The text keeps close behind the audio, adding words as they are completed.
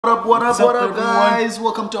What up, guys?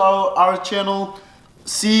 Welcome to our channel,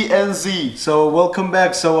 C and Z. So welcome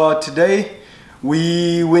back. So today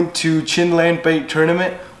we went to Chin Land Bait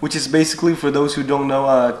Tournament, which is basically, for those who don't know,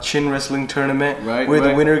 a Chin wrestling tournament, where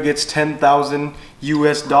the winner gets $10,000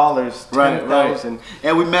 US. Right.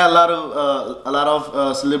 And we met a lot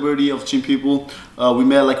of celebrity of Chin people. We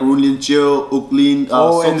met like Rung, Lian,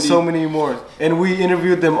 and so many more. And we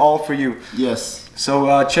interviewed them all for you. Yes.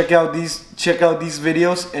 So check out these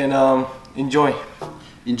videos and enjoy.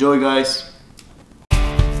 Enjoy, guys.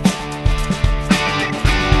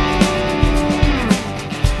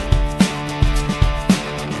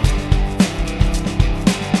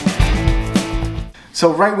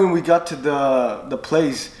 So right when we got to the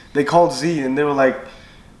place, they called Z and they were like,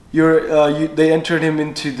 they entered him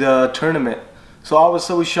into the tournament. So I was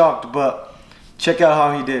so shocked, but check out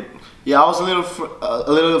how he did. Yeah, I was a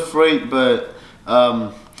little afraid, but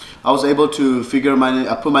I was able to figure my name.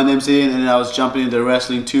 I put my names in, and I was jumping into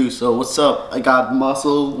wrestling too. So what's up? I got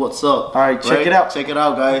muscle. What's up? All right, check it out. Check it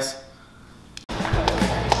out, guys.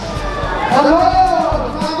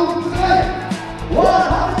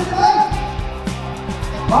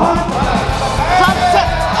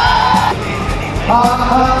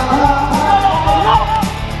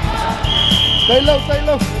 Stay low, stay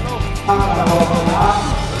low.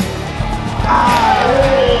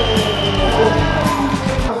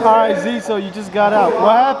 Alright, Z, so you just got out.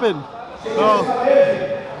 What happened? Bro,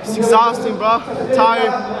 it's exhausting, bro. I'm tired.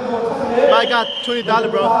 But I got $20,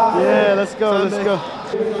 bro. Yeah, let's go, Sunday. let's go.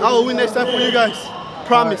 I will win next time for you guys.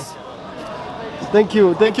 Promise. Thank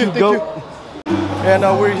you, thank you. And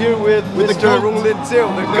we're here with Mr. Rung the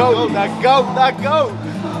goat.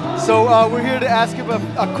 So we're here to ask him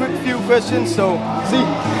a quick few questions. So Z,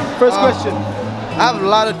 first question. I have a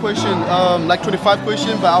lot of questions, like 25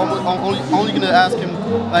 questions, but I'm only gonna ask him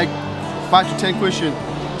like 5 to 10 questions.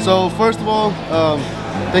 So first of all,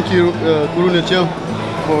 thank you, Guru Nachil,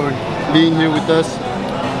 for being here with us.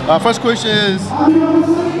 First question is,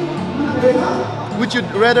 would you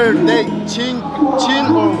rather date Chin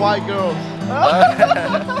or white girls?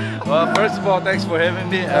 Well, first of all, thanks for having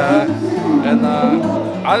me.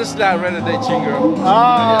 Honestly, I'd rather date Chin girl.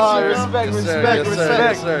 Ah, yes, respect.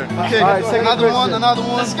 Yes, sir. Okay, all right, another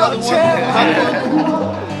one. Let's go, Chin.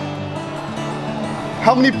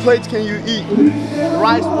 How many plates can you eat?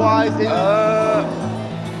 Rice-wise?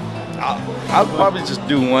 I'll probably just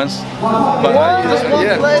do once. But Just one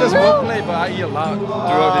plate? Just one plate, but I eat a lot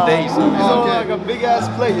throughout the day. So, Like a big ass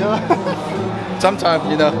plate, huh? sometimes,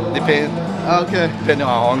 depending on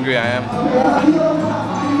how hungry I am.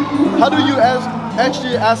 How do you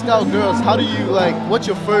actually ask out girls? How do you what's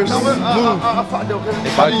your first move?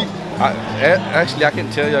 Actually, I can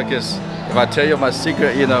tell you, because if I tell you my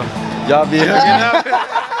secret, y'all be hooking up.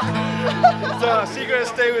 So secret,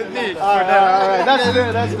 stay with me. Alright, that's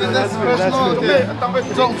good. Have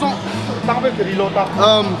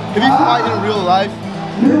you fight in real life?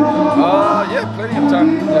 Yeah, plenty of time.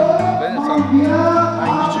 Did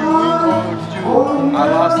you win or did you? I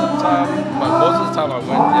lost some time, but most of the time I win,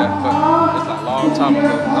 but it's a long time ago. I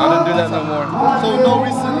don't do that no more. So no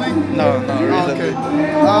recently? No, recently. Okay.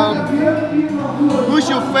 Who's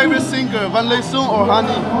your favorite singer, Van Lê Sung or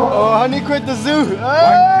Honey? Oh, Honey quit the zoo.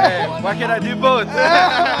 Why can't I do both? No,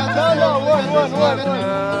 one.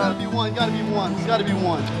 It's gotta be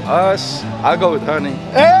one. I'll go with Honey.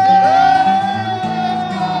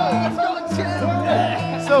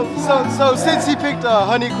 So since he picked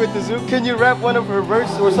Honey Quit the Zoo, can you rap one of her verse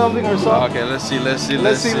or something, her song? Okay, let's see. Let's see.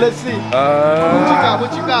 What you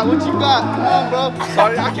got? Come on, bro.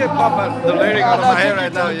 Sorry, I can't pop the lyric out of my head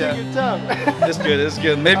right now. Yeah, it's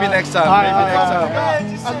good. Maybe next time.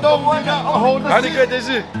 I don't want to hold Honey Quit the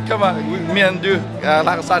Zoo. Come on, me and do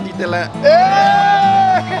laksa detail.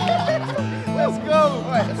 Let's go.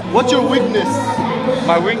 What's your weakness?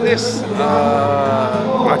 My weakness?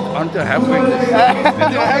 I don't have weakness. Do you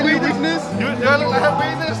have any weakness? Do I look like I have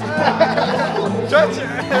weakness? Judge it.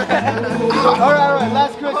 Alright,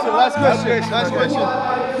 last question.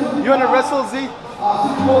 You want to wrestle, Z?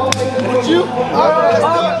 Would you?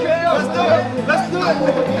 Let's do it.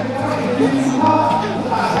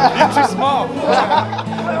 You're too small.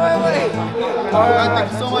 Wait. Alright, thank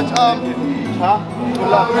you so much. We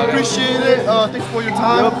appreciate it. Thanks for your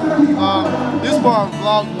time. This is for our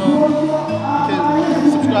vlog. You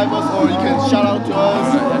can subscribe us or you can shout out to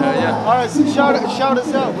us. Alright, so shout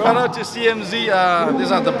us out, bro. Shout out to CMZ.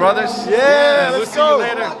 These are the brothers. Yeah, we'll let's see go. you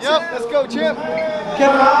later. Yep, let's go, champ.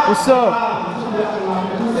 What's up?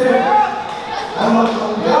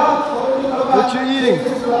 What you eating?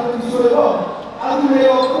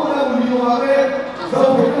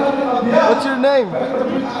 What's your name?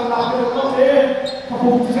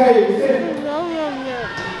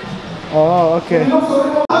 Oh, okay.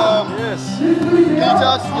 Yes. Can you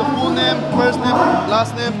tell us your full name, first name,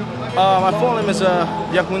 last name? My full name is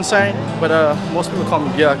Yak Munsai, but most people call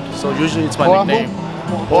me Yak, so usually it's my nickname.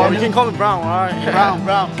 Or you can call me Brown, alright?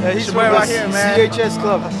 Brown. Yeah, he's from right the here, man. CHS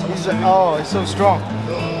club. He's so strong.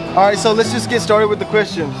 Alright, so let's just get started with the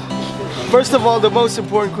questions. First of all, the most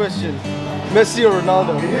important question. Messi or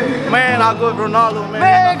Ronaldo? Man, I'll go with Ronaldo, man.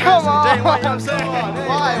 Man, come on! You know what I'm saying?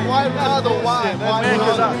 Why Ronaldo? Why? Man,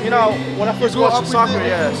 because, you know, when I first watched soccer,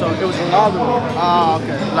 yeah, so it was Ronaldo. Ah,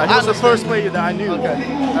 okay. Like, he was the first player that I knew. Okay.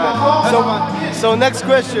 So next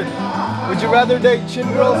question. Would you rather date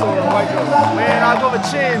chin girls or white girls? Man, I'll go with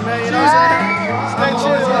Chin, man, you know what I'm saying? Stay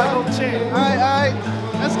Chin, so I'll go with Chin. Alright.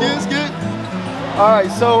 That's good.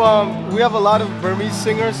 Alright, so we have a lot of Burmese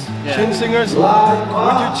singers, chin singers. Would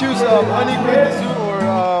you choose Honey Kweitizu or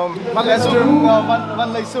Esther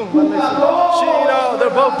Van Lay Sung? You know,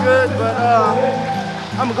 they're both good, but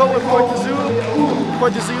I'm gonna go with Kweitizu.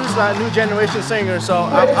 Kweitizu is a new generation singer, so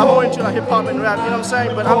I'm more into like hip hop and rap, you know what I'm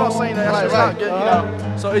saying? But I'm not saying that Esther's not good, you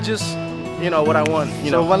know. So it just, you know, what I want,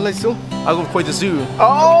 you know. So Van Lay Sung? I'll go with Kweitizu.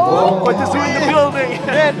 Oh! Kweitizu in the building!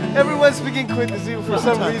 Man, everyone's speaking Kweitizu for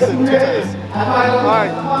some reason.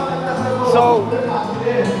 Alright, so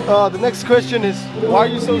the next question is, why are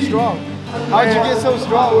you so strong? How'd you get so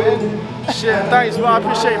strong, man? Shit, thanks, bro. I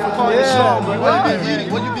appreciate you for calling me strong, bro. What you been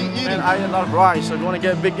eating? What you been eating? Man, I eat a lot of rice, so you want to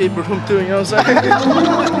get big, eat room too, you know what I'm saying? That's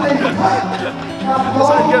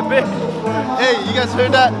how you get big. Hey, you guys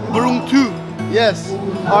heard that? Rung 2. Yes.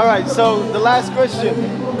 Alright, so the last question.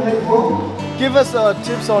 Give us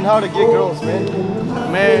tips on how to get girls, man.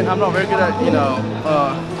 Man, I'm not very good at, you know,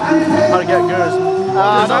 how to get girls.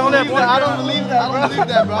 I don't believe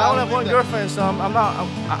that, bro. I only have one girlfriend, so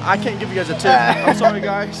I can't give you guys a tip. I'm sorry,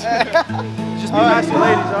 guys. Just be nice to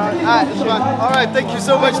ladies, alright? Alright, that's fine. Alright, thank you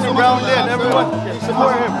so much to Brown Lian, everyone.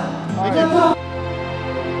 Support him. Thank you.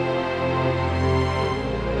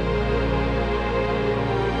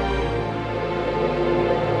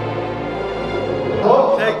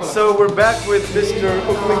 Okay, so we're back with Mr.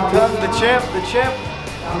 Thang, the champ.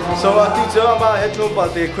 So teacher, I'm head to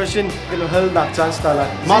about the question.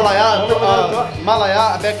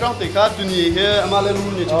 Malaya background thì khác tụi nhỉ here Malaya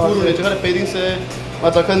luôn nhỉ chú luôn nhỉ chú cái painting se mà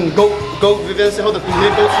cho cần go vivian se họ được tụi nhỉ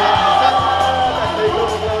go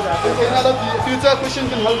okay now the future question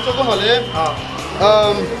can help cho con hỏi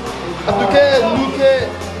tụi cái nu cái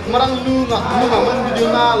marang nu ngà mình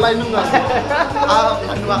video na line nu ngà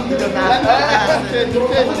line ngà video na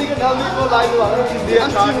okay thì cái nào đi có line ngà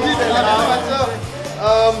anh chim đi để làm sao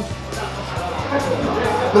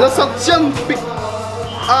mình sẽ xem big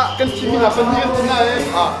kan kimi na pan hian tina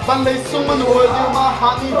ban lei song man wo di ma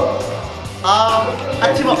hani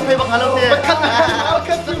ati ma pe bang halo te kan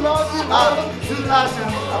ti ma zula zun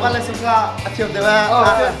ban lei song ati de ba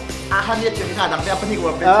hani ti ka dak pe pani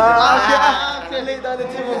wo pe okay le da de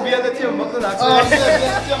ti mo bia de ti mo to na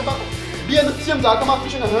bia de ti da ka ma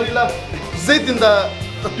fish na hali la zaitin da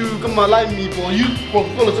tu ka ma lai mi po yu po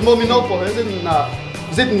ko lo mo mi no po zaitin na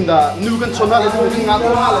zaitin da nu kan chona le tu nga ko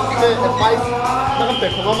ma le te advice na kan pe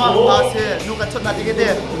ko ma se nu kan chona de de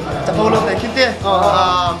ta po lo te kin te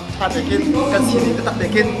ta te kin kan si ni ta te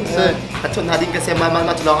kin se ka chona din ka se ma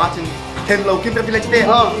chlo nga chin ten lo kin pe le te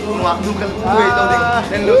wa nu kan kuai do de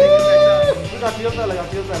ten lo din ka tiyo ta la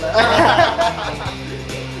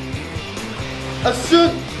asun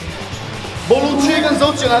bolu chi kan zo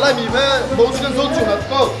chi la mi me bolu chi kan zo chi na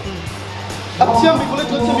ko Atiam mi boleh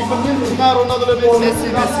tuan mi konyen tengah Ronaldo lebih Messi.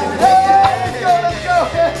 Let's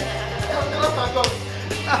go.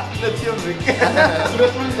 Atiam mi. Sudah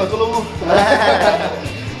tulis tak kalau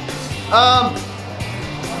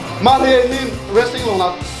Malah ni wrestling long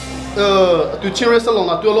nak. Tu chin wrestling long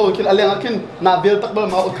nak. Tu lo kil aliang akin na bel tak bel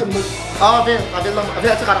mau akan. Bel long.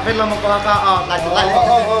 Bel sekarang bel long mau kau lagi.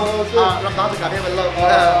 Long kau sekarang bel long.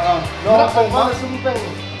 Long mana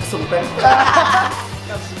sumpeng.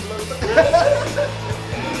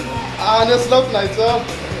 Na slope night so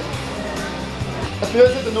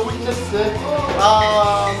appears it no weakness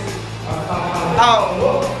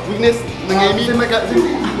weakness nangemi ngay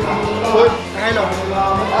lo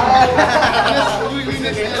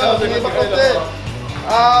weakness nangemi pakote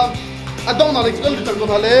adong na lekol bitak ko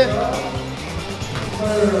hale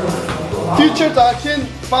future takin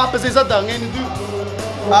pa pezeza dangin du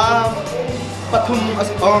pathum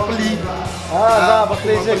or pali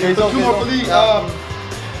bakle se pathum or pali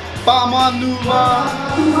pa ma nu ma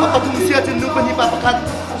pathum sia chen nu pani pa pakat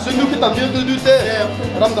Sungguh kita ambil dulu tu.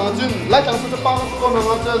 Ram dengan Jun. Like yang sepang kau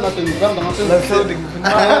dengan Jun. Nanti ram dengan Jun.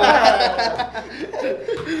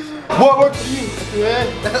 World War III.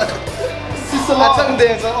 Sisalo. Acang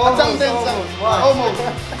dance. Almost.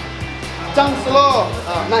 Acang selo.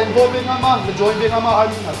 Nah involve dengan mana? Join dengan mana?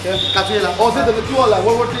 Army okay. Kasih lah. Oh saya dah jual lah.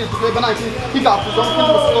 World War III. Kita benar sih. Kita aku jom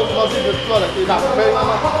kita selo masih jual lah. Kita benar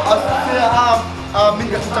mana? Saya min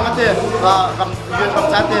kat sangat deh. Ram dia ram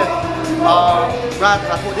sangat. Rat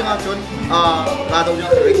rat dia ngajun. Rat dia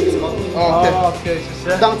kerja semua. Okay.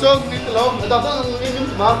 Dang jom ni telur. Dang ini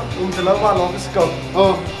mah. Telur mah long sekali.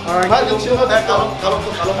 Oh. Alright. Kalau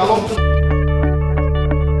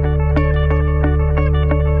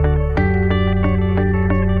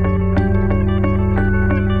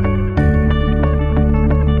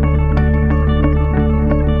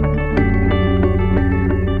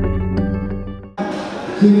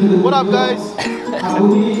What up guys?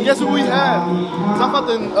 Guess who we have?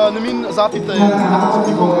 Zapatin namin zapita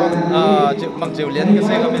Mang Lian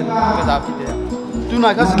kasi kami kasapit ya.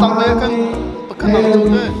 Tunai kasi tangkay kan pekan ng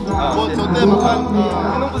jote. Jote makan.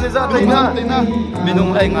 Anong posisyon tayo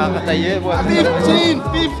Minung ay nga kataye.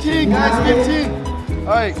 15 guys, 15.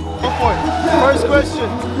 Alright, go for it. First question.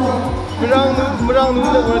 Murang nu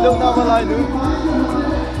daw na malay nu.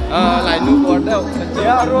 Lại nu bor đâu.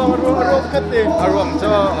 Ya arong kate. Arong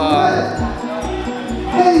cho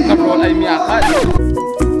kaprol ay miakat.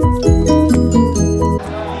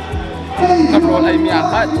 Kaprol ay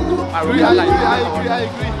miakat. Arong I lại.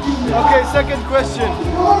 agree. Okay, second question.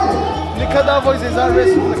 Nikada voice is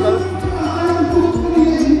arrest nakal.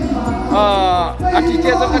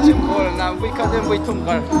 Akite to kachim kol na wikat em witum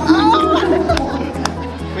kar.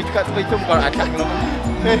 Witum kar atak lo.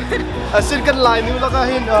 Asin kan line nu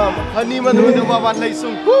lakahin hani man nu bawan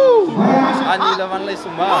laisung. Ani lawan lai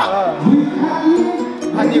suma.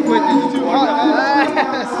 Ani ko itu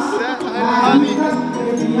Honey.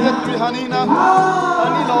 Honey na.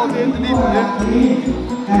 Hani law din di punya.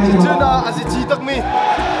 Juna azici tak mi.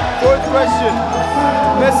 Fourth question.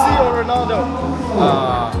 Messi or Ronaldo?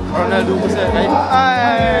 Ronaldo ko sa kay.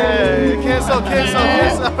 Cancel.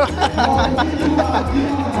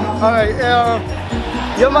 Alright,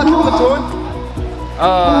 yang makin betul.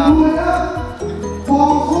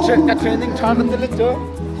 Training charter telit jo.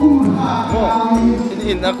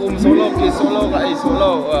 In aku solo ka ay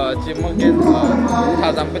solo gym again tha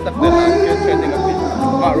jam pe tak de ke training api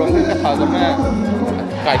ma rong ka tha jam me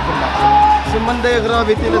kai kun ma Semandai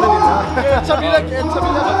gravity le dali.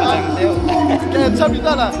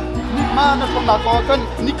 Sabila lah. Mana kau nak kau kan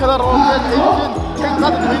ni kalau roket engine kan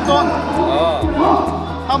satu itu.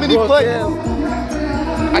 How many plays?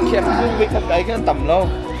 Akhir tu wicket kai kan tam lo.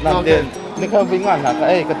 Nanti ni kan wingan lah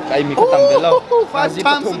kai mi ka tam de lo. 5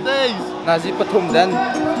 times a day. Nazi pathum dan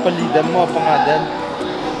pali dan mo pangadan.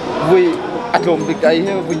 Wi atom bi kai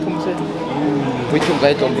he wi thum se. Wi thum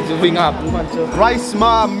kai tom bi wi nga pu man cho. Rice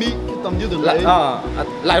ma meat tâm như được đấy.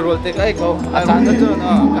 Lại rồi thì cái có ăn nó cho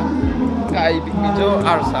nó cái bị cho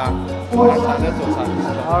arsa nó cho sa.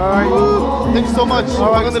 Alright, thank you so much.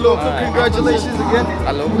 Alright, congratulations again.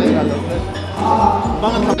 I love it.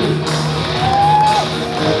 Banget.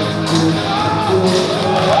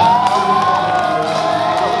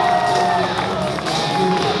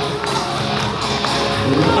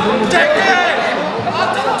 Check it out.